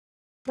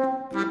The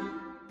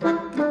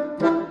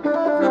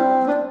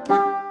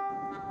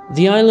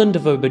island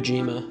of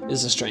Obojima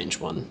is a strange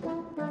one.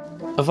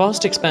 A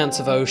vast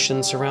expanse of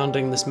ocean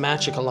surrounding this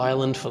magical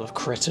island full of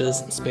critters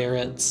and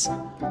spirits.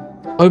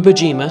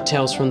 Obojima,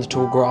 Tales from the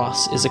Tall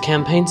Grass, is a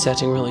campaign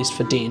setting released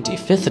for D&D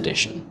 5th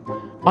edition.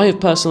 I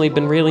have personally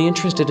been really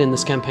interested in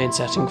this campaign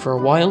setting for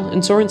a while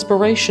and saw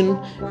inspiration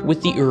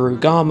with the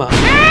Urugama.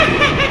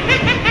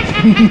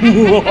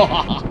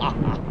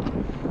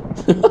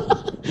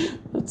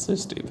 That's so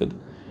stupid.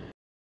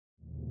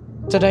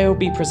 Today I'll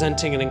be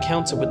presenting an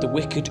encounter with the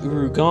wicked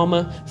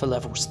Urugama for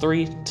levels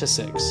 3 to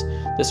 6.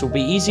 This will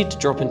be easy to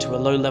drop into a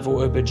low-level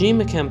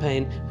Obojima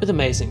campaign with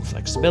amazing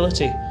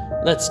flexibility.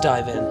 Let's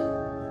dive in.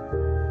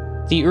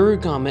 The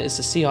Urugama is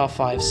a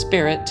CR5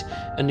 spirit,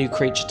 a new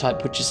creature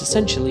type which is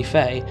essentially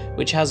Fey,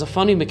 which has a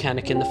funny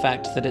mechanic in the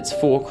fact that it's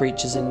 4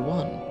 creatures in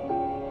one.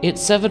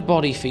 Its severed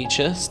body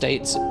feature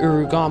states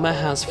Urugama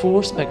has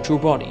 4 spectral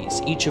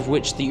bodies, each of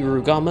which the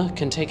Urugama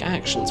can take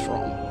actions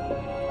from.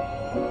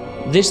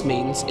 This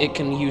means it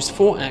can use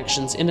 4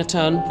 actions in a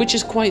turn, which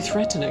is quite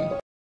threatening.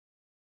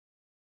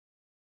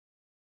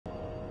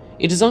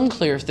 It is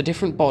unclear if the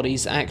different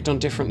bodies act on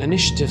different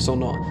initiatives or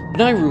not,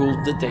 but I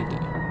ruled that they do.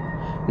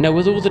 Now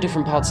with all the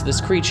different parts of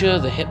this creature,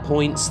 the hit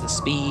points, the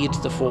speed,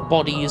 the 4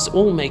 bodies,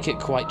 all make it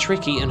quite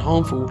tricky and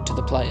harmful to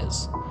the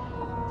players.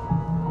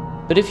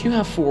 But if you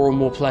have 4 or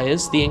more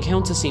players, the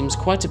encounter seems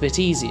quite a bit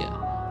easier.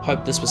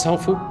 Hope this was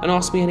helpful, and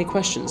ask me any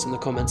questions in the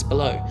comments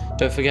below.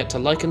 Don't forget to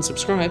like and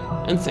subscribe,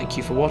 and thank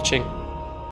you for watching.